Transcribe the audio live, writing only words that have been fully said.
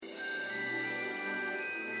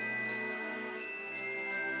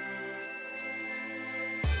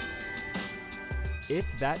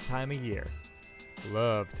It's that time of year.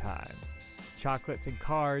 Love time. Chocolates and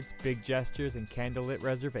cards, big gestures, and candlelit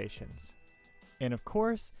reservations. And of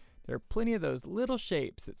course, there are plenty of those little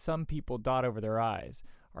shapes that some people dot over their eyes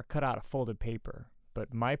or cut out of folded paper.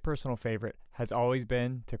 But my personal favorite has always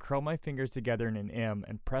been to curl my fingers together in an M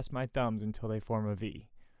and press my thumbs until they form a V.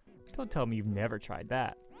 Don't tell me you've never tried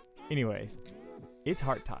that. Anyways, it's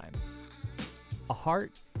heart time. A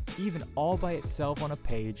heart, even all by itself on a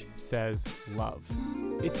page, says love.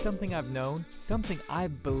 It's something I've known, something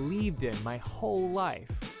I've believed in my whole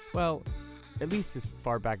life. Well, at least as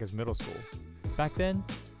far back as middle school. Back then,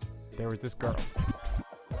 there was this girl.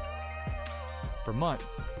 For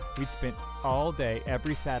months, we'd spent all day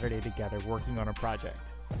every Saturday together working on a project.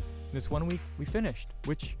 This one week, we finished,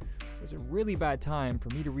 which was a really bad time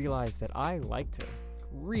for me to realize that I liked her,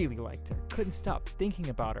 really liked her, couldn't stop thinking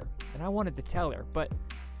about her, and I wanted to tell her, but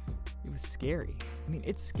it was scary. I mean,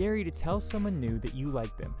 it's scary to tell someone new that you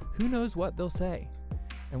like them. Who knows what they'll say?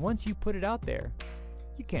 And once you put it out there,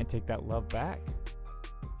 you can't take that love back.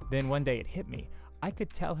 Then one day it hit me. I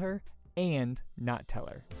could tell her and not tell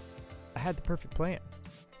her. I had the perfect plan.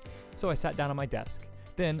 So I sat down on my desk.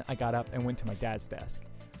 Then I got up and went to my dad's desk.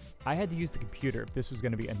 I had to use the computer if this was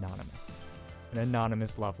going to be anonymous. An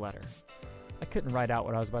anonymous love letter. I couldn't write out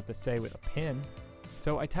what I was about to say with a pen,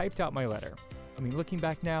 so I typed out my letter. I mean, looking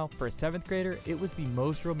back now, for a 7th grader, it was the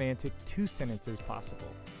most romantic 2 sentences possible.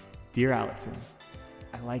 Dear Allison,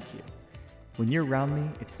 I like you. When you're around me,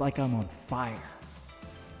 it's like I'm on fire.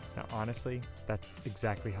 Now, honestly, that's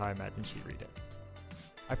exactly how I imagined she'd read it.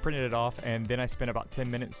 I printed it off, and then I spent about 10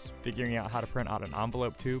 minutes figuring out how to print out an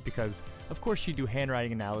envelope too, because of course she'd do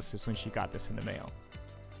handwriting analysis when she got this in the mail.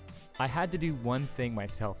 I had to do one thing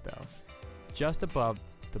myself though. Just above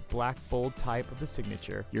the black bold type of the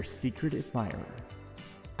signature, your secret admirer,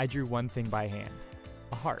 I drew one thing by hand,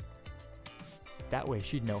 a heart. That way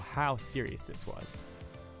she'd know how serious this was.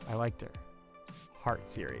 I liked her. Heart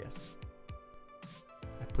serious.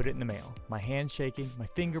 I put it in the mail, my hands shaking, my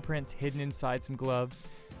fingerprints hidden inside some gloves,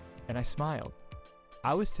 and I smiled.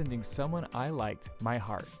 I was sending someone I liked my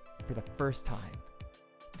heart for the first time.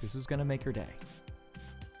 This was gonna make her day.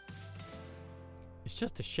 It's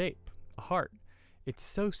just a shape, a heart. It's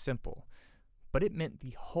so simple, but it meant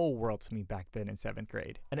the whole world to me back then in 7th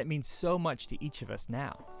grade, and it means so much to each of us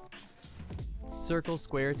now. Circles,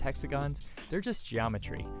 squares, hexagons, they're just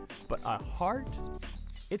geometry, but a heart?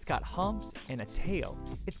 It's got humps and a tail.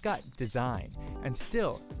 It's got design, and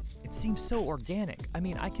still, it seems so organic. I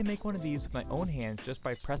mean, I can make one of these with my own hands just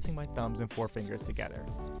by pressing my thumbs and forefingers together.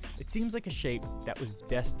 It seems like a shape that was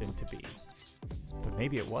destined to be, but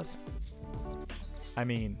maybe it wasn't. I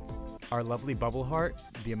mean, our lovely bubble heart,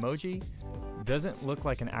 the emoji, doesn't look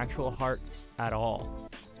like an actual heart at all.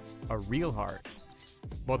 A real heart.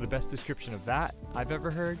 Well, the best description of that I've ever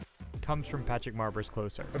heard comes from Patrick Marber's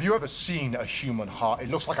Closer. Have you ever seen a human heart? It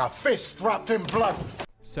looks like a fist wrapped in blood.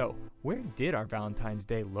 So, where did our Valentine's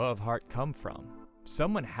Day love heart come from?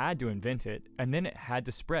 Someone had to invent it, and then it had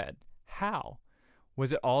to spread. How?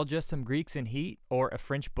 Was it all just some Greeks in heat, or a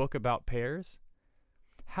French book about pears?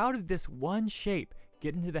 How did this one shape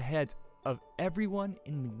get into the heads of everyone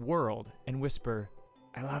in the world and whisper,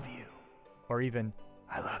 I love you, or even,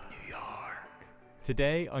 I love New York?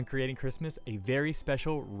 Today on Creating Christmas, a very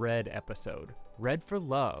special Red episode. Red for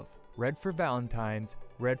love, red for Valentine's,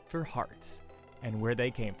 red for hearts, and where they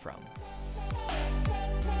came from.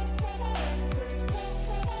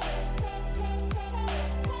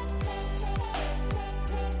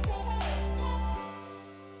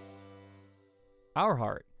 Our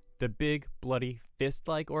heart, the big, bloody,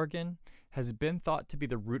 fist-like organ, has been thought to be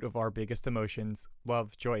the root of our biggest emotions,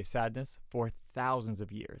 love, joy, sadness, for thousands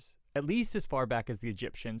of years. At least as far back as the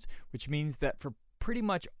Egyptians, which means that for pretty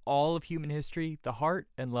much all of human history, the heart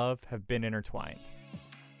and love have been intertwined.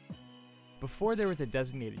 Before there was a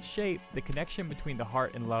designated shape, the connection between the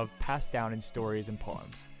heart and love passed down in stories and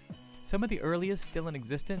poems. Some of the earliest still in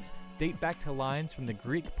existence date back to lines from the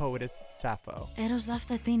Greek poetess Sappho. Eros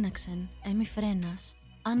λαύτα τίναξεν, εμιφρένας,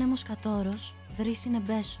 άνεμος κατώρος, βρύσιν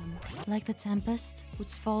εμπέσον, like the tempest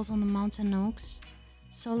which falls on the mountain oaks,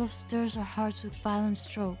 so love stirs our hearts with violent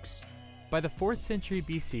strokes. By the 4th century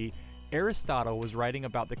BC, Aristotle was writing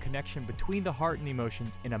about the connection between the heart and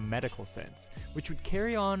emotions in a medical sense, which would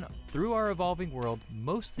carry on through our evolving world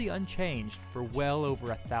mostly unchanged for well over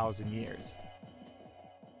 1,000 years.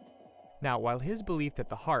 Now, while his belief that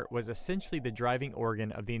the heart was essentially the driving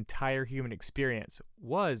organ of the entire human experience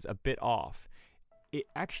was a bit off, it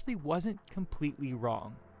actually wasn't completely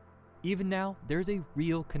wrong. Even now, there's a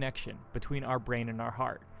real connection between our brain and our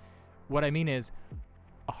heart. What I mean is,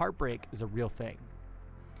 a heartbreak is a real thing.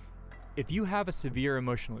 If you have a severe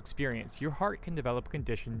emotional experience, your heart can develop a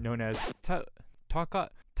condition known as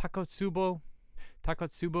Takotsubo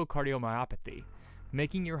cardiomyopathy,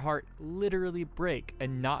 making your heart literally break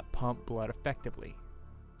and not pump blood effectively.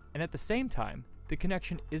 And at the same time, the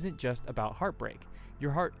connection isn't just about heartbreak.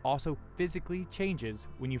 Your heart also physically changes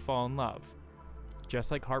when you fall in love.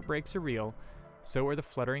 Just like heartbreaks are real, so are the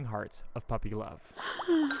fluttering hearts of puppy love.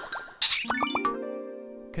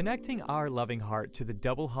 Connecting our loving heart to the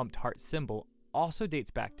double-humped heart symbol also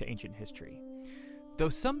dates back to ancient history. Though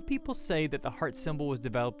some people say that the heart symbol was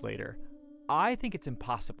developed later, I think it's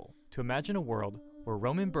impossible to imagine a world where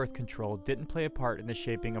Roman birth control didn't play a part in the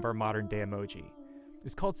shaping of our modern-day emoji. It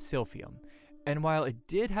was called silphium, and while it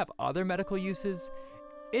did have other medical uses,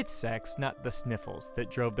 it's sex, not the sniffles, that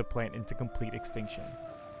drove the plant into complete extinction.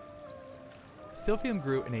 Silphium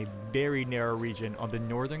grew in a very narrow region on the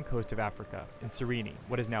northern coast of Africa, in Cyrene,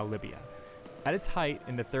 what is now Libya. At its height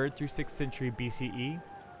in the 3rd through 6th century BCE,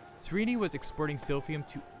 Cyrene was exporting silphium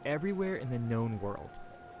to everywhere in the known world.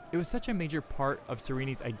 It was such a major part of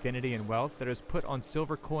Cyrene's identity and wealth that it was put on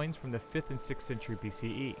silver coins from the 5th and 6th century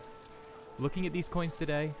BCE. Looking at these coins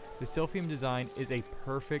today, the silphium design is a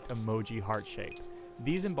perfect emoji heart shape.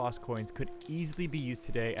 These embossed coins could easily be used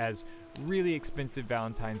today as really expensive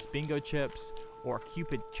Valentine's bingo chips, or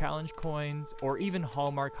Cupid challenge coins, or even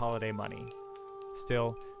Hallmark holiday money.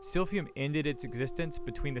 Still, silphium ended its existence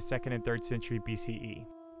between the 2nd and 3rd century BCE.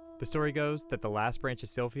 The story goes that the last branch of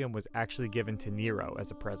silphium was actually given to Nero as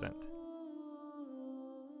a present.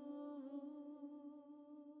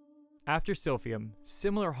 After silphium,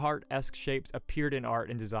 similar heart-esque shapes appeared in art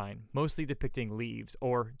and design, mostly depicting leaves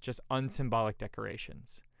or just unsymbolic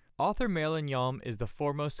decorations. Author Marilyn Yalm is the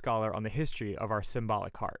foremost scholar on the history of our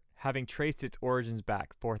symbolic heart, having traced its origins back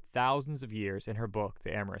for thousands of years in her book,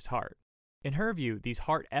 The Amorous Heart. In her view, these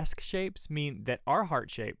heart-esque shapes mean that our heart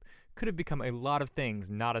shape could have become a lot of things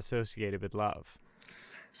not associated with love.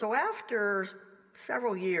 So after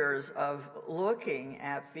several years of looking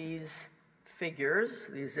at these figures,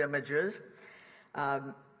 these images,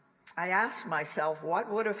 I asked myself what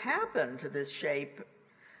would have happened to this shape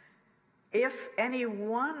if any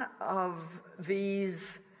one of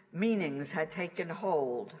these meanings had taken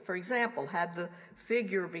hold. For example, had the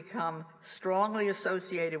figure become strongly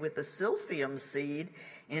associated with the silphium seed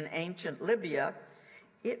in ancient Libya,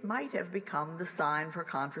 it might have become the sign for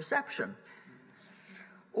contraception.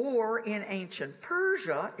 Or in ancient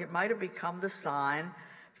Persia, it might have become the sign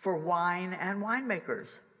for wine and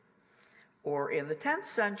winemakers. Or in the 10th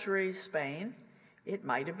century Spain, it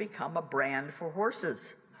might have become a brand for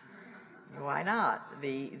horses. Why not?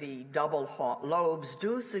 The double lobes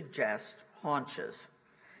do suggest haunches.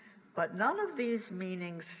 But none of these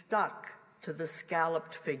meanings stuck to the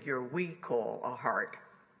scalloped figure we call a heart.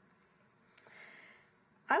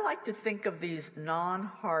 I like to think of these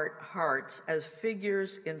non-heart hearts as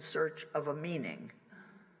figures in search of a meaning.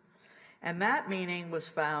 And that meaning was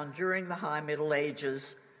found during the High Middle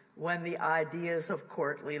Ages when the ideas of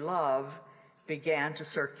courtly love began to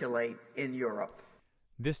circulate in Europe.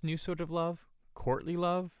 This new sort of love, courtly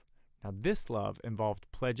love, now this love involved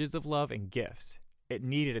pledges of love and gifts. It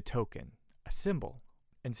needed a token, a symbol.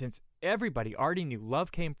 And since everybody already knew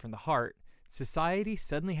love came from the heart, society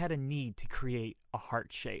suddenly had a need to create a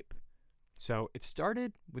heart shape. So it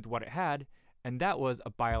started with what it had, and that was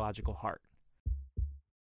a biological heart.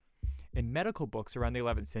 In medical books around the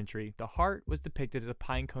 11th century, the heart was depicted as a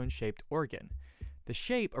pine cone-shaped organ. The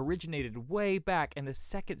shape originated way back in the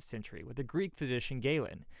 2nd century with the Greek physician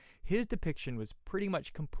Galen. His depiction was pretty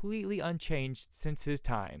much completely unchanged since his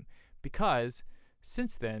time, because,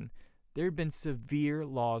 since then, there had been severe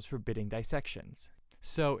laws forbidding dissections.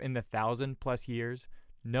 So in the 1,000+ years,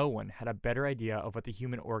 no one had a better idea of what the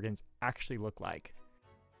human organs actually look like.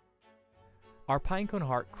 Our pinecone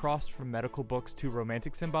heart crossed from medical books to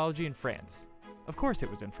romantic symbology in France. Of course it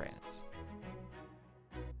was in France.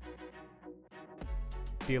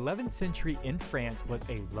 The 11th century in France was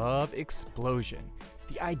a love explosion.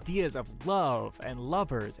 The ideas of love and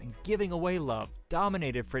lovers and giving away love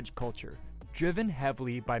dominated French culture, driven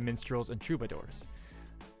heavily by minstrels and troubadours.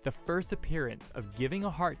 The first appearance of giving a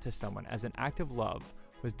heart to someone as an act of love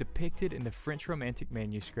was depicted in the French Romantic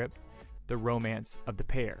manuscript, The Romance of the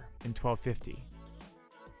Pair, in 1250.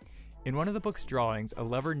 In one of the book's drawings, a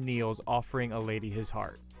lover kneels offering a lady his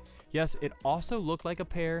heart. Yes, it also looked like a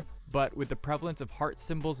pear, but with the prevalence of heart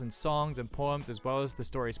symbols in songs and poems as well as the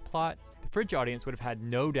story's plot, the French audience would have had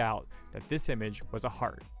no doubt that this image was a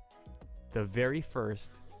heart. The very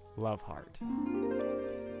first love heart.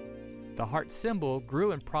 The heart symbol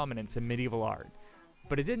grew in prominence in medieval art,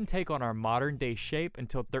 but it didn't take on our modern day shape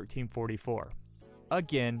until 1344.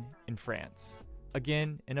 again in France,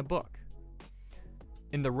 again in a book.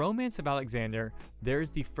 In the Romance of Alexander, there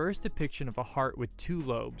is the first depiction of a heart with two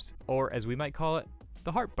lobes, or as we might call it,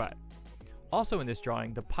 the heart butt. Also in this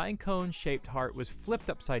drawing, the pinecone-shaped heart was flipped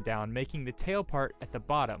upside down, making the tail part at the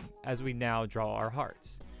bottom, as we now draw our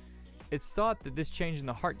hearts. It's thought that this change in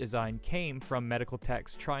the heart design came from medical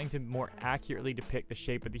texts trying to more accurately depict the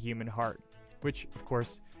shape of the human heart, which, of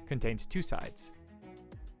course, contains two sides.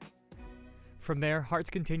 From there, hearts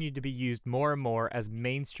continued to be used more and more as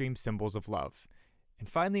mainstream symbols of love, and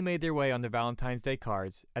finally made their way onto Valentine's Day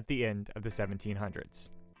cards at the end of the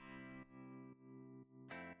 1700s.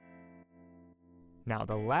 Now,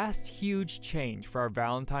 the last huge change for our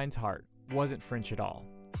Valentine's heart wasn't French at all.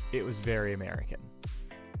 It was very American.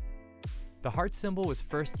 The heart symbol was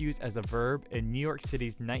first used as a verb in New York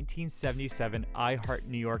City's 1977 I Heart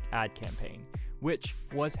New York ad campaign, which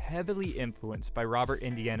was heavily influenced by Robert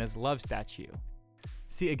Indiana's love statue.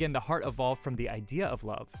 See, again, the heart evolved from the idea of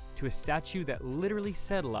love to a statue that literally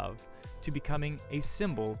said love to becoming a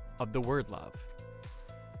symbol of the word love.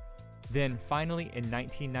 Then, finally, in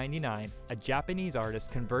 1999, a Japanese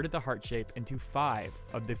artist converted the heart shape into 5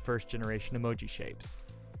 of the first-generation emoji shapes.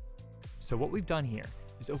 So what we've done here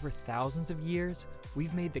is over thousands of years,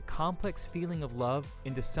 we've made the complex feeling of love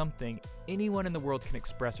into something anyone in the world can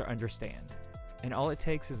express or understand. And all it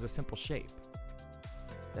takes is a simple shape.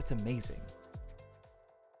 That's amazing.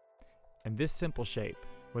 And this simple shape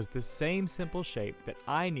was the same simple shape that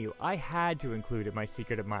I knew I had to include in my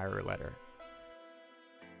secret admirer letter.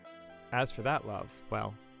 As for that love,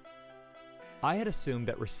 well, I had assumed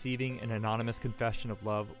that receiving an anonymous confession of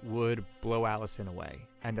love would blow Allison away,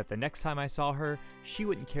 and that the next time I saw her, she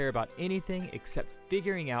wouldn't care about anything except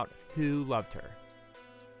figuring out who loved her.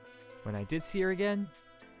 When I did see her again,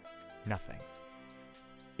 nothing.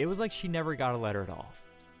 It was like she never got a letter at all.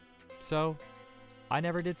 So, I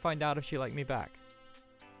never did find out if she liked me back.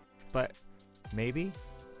 But maybe,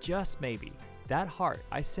 just maybe, that heart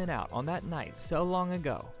I sent out on that night so long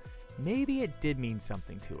ago, maybe it did mean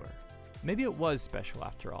something to her. Maybe it was special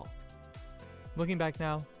after all. Looking back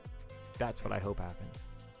now, that's what I hope happened,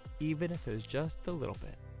 even if it was just a little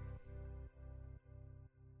bit.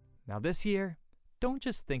 Now this year, don't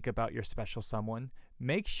just think about your special someone.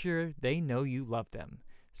 Make sure they know you love them.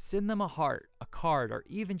 Send them a heart, a card, or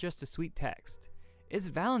even just a sweet text. It's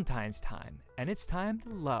Valentine's time, and it's time to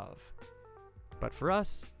love. But for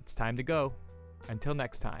us, it's time to go. Until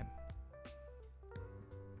next time.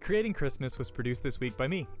 Creating Christmas was produced this week by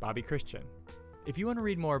me, Bobby Christian. If you want to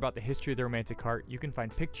read more about the history of the romantic heart, you can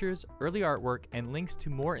find pictures, early artwork, and links to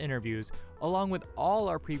more interviews, along with all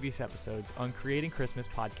our previous episodes on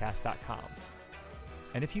creatingchristmaspodcast.com.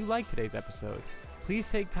 And if you liked today's episode, please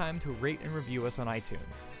take time to rate and review us on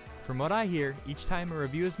iTunes. From what I hear, each time a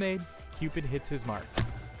review is made, Cupid hits his mark.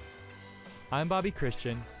 I'm Bobby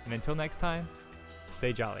Christian, and until next time,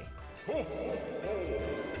 stay jolly. Ho, ho, ho.